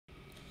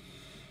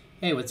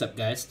Hey, what's up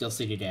guys? Still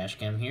City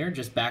Dashcam here,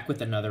 just back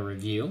with another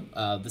review.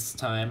 This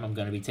time I'm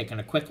going to be taking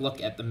a quick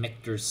look at the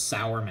Michter's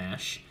Sour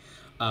Mash.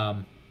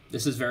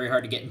 This is very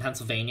hard to get in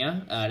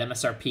Pennsylvania. At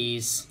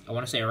MSRP's, I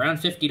want to say around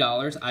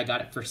 $50. I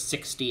got it for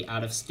 $60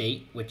 out of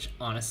state, which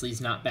honestly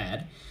is not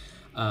bad.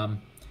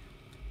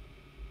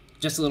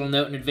 Just a little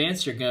note in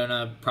advance, you're going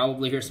to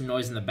probably hear some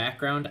noise in the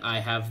background. I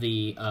have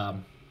the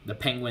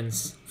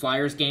Penguins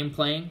Flyers game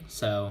playing,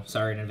 so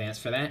sorry in advance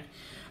for that.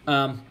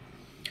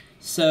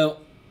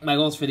 My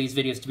goals for these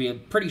videos to be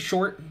pretty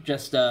short,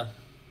 just a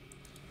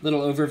little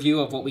overview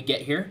of what we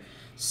get here.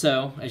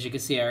 So, as you can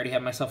see, I already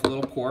have myself a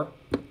little pour.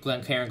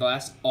 Glencairn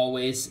glass.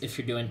 Always, if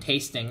you're doing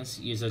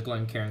tastings, use a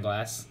Glencairn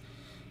glass.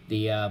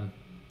 The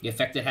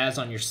effect it has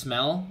on your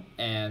smell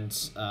and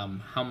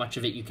how much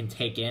of it you can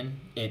take in,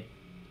 it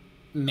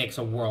makes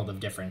a world of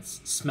difference.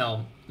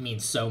 Smell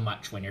means so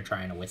much when you're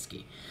trying a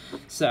whiskey.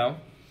 So,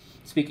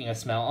 speaking of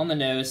smell, on the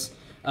nose,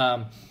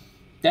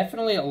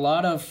 definitely a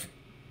lot of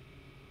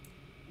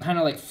kind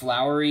of like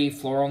flowery,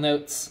 floral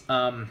notes,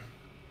 a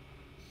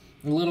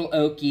little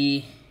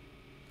oaky,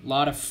 a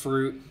lot of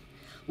fruit,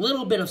 a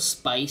little bit of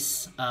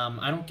spice.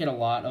 I don't get a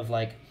lot of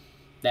like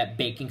that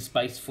baking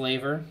spice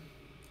flavor.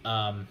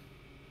 Now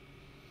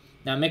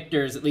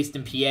Michter's, at least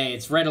in PA,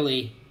 it's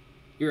readily,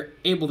 you're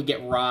able to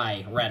get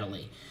rye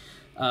readily.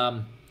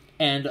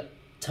 And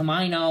to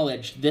my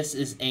knowledge, this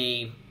is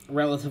a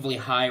relatively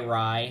high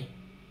rye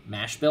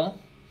mash bill.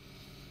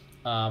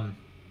 And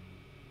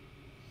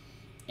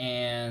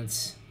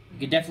you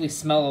can definitely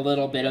smell a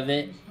little bit of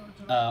it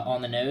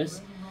on the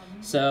nose.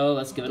 So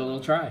let's give it a little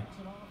try.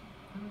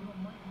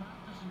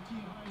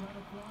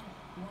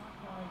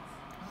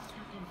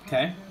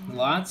 Okay,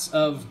 lots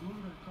of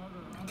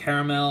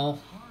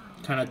caramel,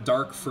 kind of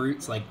dark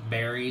fruits like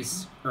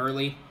berries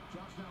early.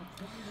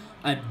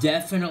 I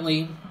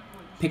definitely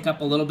pick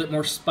up a little bit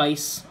more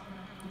spice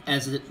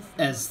as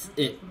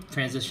it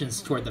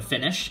transitions toward the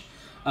finish.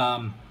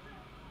 In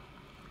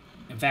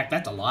fact,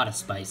 that's a lot of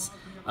spice.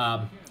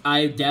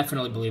 I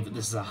definitely believe that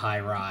this is a high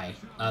rye.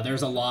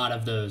 There's a lot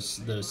of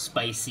those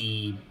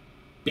spicy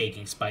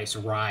baking spice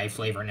rye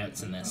flavor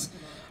notes in this.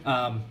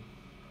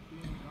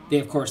 They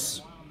of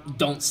course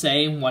don't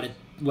say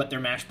what their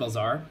mash bills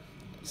are,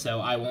 so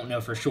I won't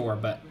know for sure.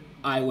 But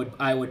I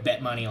would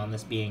bet money on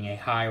this being a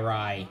high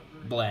rye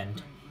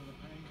blend.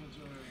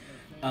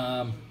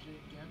 And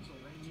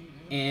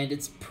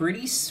it's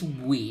pretty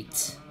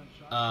sweet.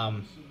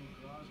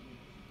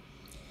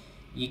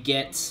 You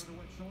get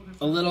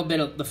a little bit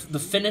of the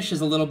finish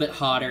is a little bit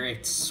hotter.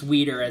 It's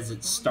sweeter as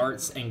it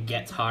starts and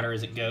gets hotter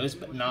as it goes,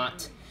 but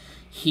not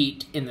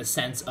heat in the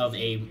sense of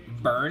a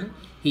burn.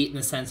 Heat in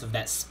the sense of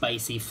that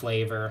spicy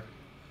flavor.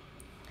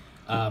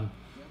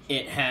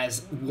 It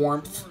has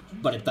warmth,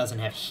 but it doesn't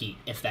have heat,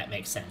 if that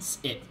makes sense.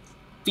 It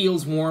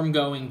feels warm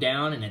going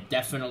down, and it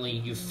definitely,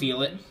 you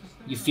feel it.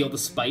 You feel the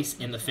spice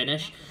in the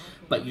finish,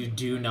 but you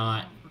do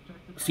not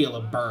feel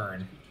a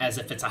burn as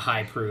if it's a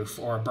high proof,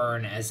 or a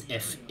burn as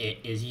if it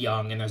is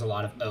young and there's a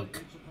lot of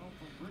oak.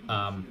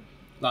 A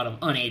lot of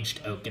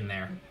unaged oak in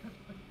there.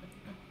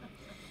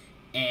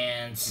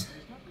 And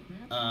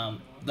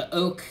the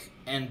oak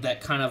and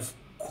that kind of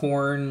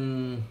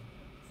corn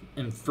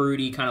and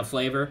fruity kind of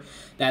flavor,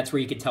 that's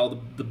where you could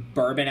tell the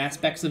bourbon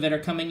aspects of it are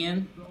coming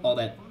in. All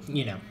that,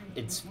 you know,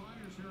 it's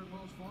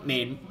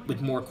made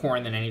with more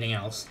corn than anything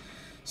else.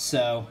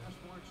 So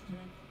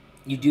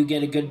you do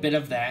get a good bit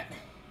of that.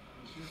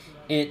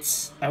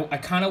 I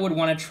kind of would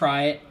want to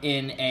try it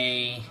in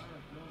a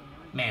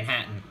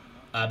Manhattan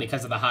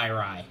because of the high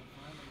rye.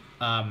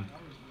 I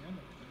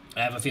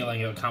have a feeling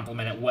it would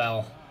complement it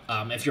well.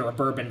 If you're a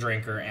bourbon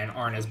drinker and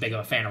aren't as big of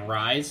a fan of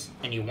ryes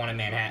and you want a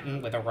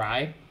Manhattan with a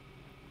rye,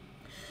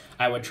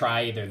 I would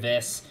try either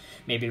this,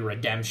 maybe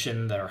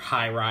Redemption, their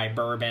high rye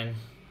bourbon.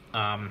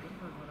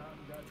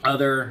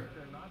 Other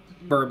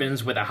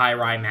bourbons with a high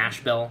rye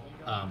mash bill,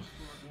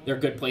 they're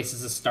good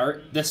places to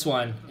start. This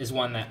one is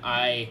one that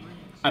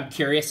I'm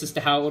curious as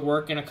to how it would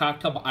work in a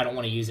cocktail, but I don't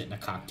want to use it in a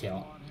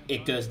cocktail.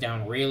 It goes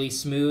down really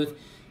smooth.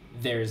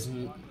 There's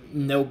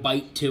no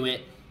bite to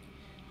it,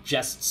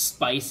 just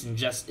spice, and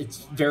it's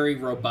very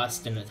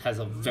robust, and it has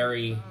a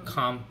very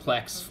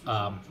complex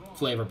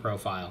flavor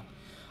profile.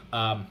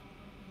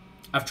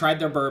 I've tried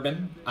their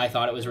bourbon. I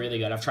thought it was really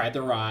good. I've tried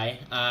the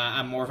rye.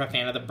 I'm more of a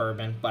fan of the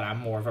bourbon, but I'm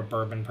more of a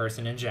bourbon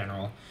person in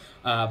general.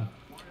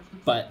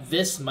 But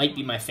this might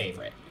be my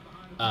favorite.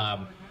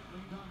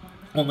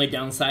 Only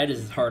downside is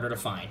it's harder to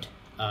find,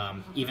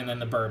 even than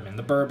the bourbon.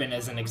 The bourbon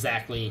isn't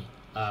exactly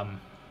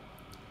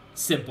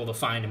simple to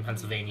find in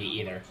Pennsylvania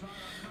either.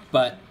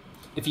 But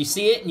if you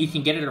see it and you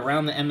can get it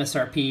around the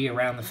MSRP,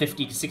 around the $50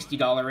 to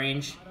 $60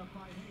 range,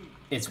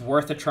 it's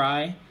worth a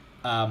try,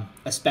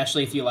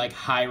 especially if you like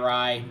high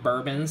rye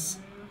bourbons.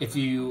 If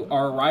you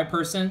are a rye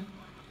person,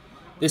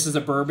 this is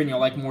a bourbon you'll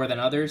like more than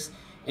others.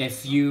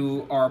 If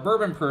you are a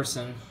bourbon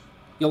person,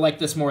 you'll like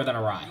this more than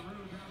a rye.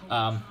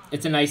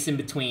 It's a nice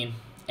in-between,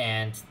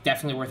 and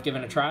definitely worth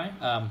giving a try.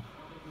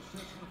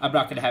 I'm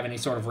not going to have any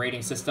sort of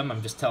rating system.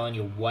 I'm just telling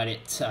you what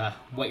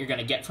you're going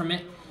to get from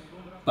it.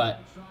 But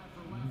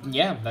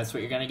yeah, that's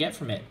what you're going to get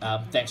from it.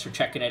 Thanks for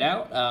checking it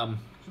out.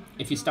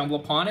 If you stumble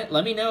upon it,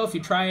 let me know if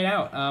you try it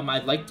out.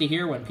 I'd like to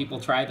hear when people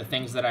try the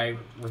things that I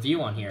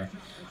review on here.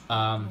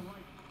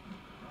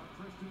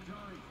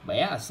 But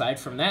yeah, aside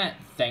from that,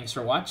 thanks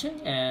for watching,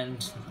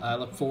 and I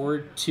look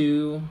forward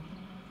to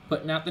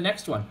putting out the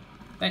next one.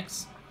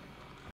 Thanks.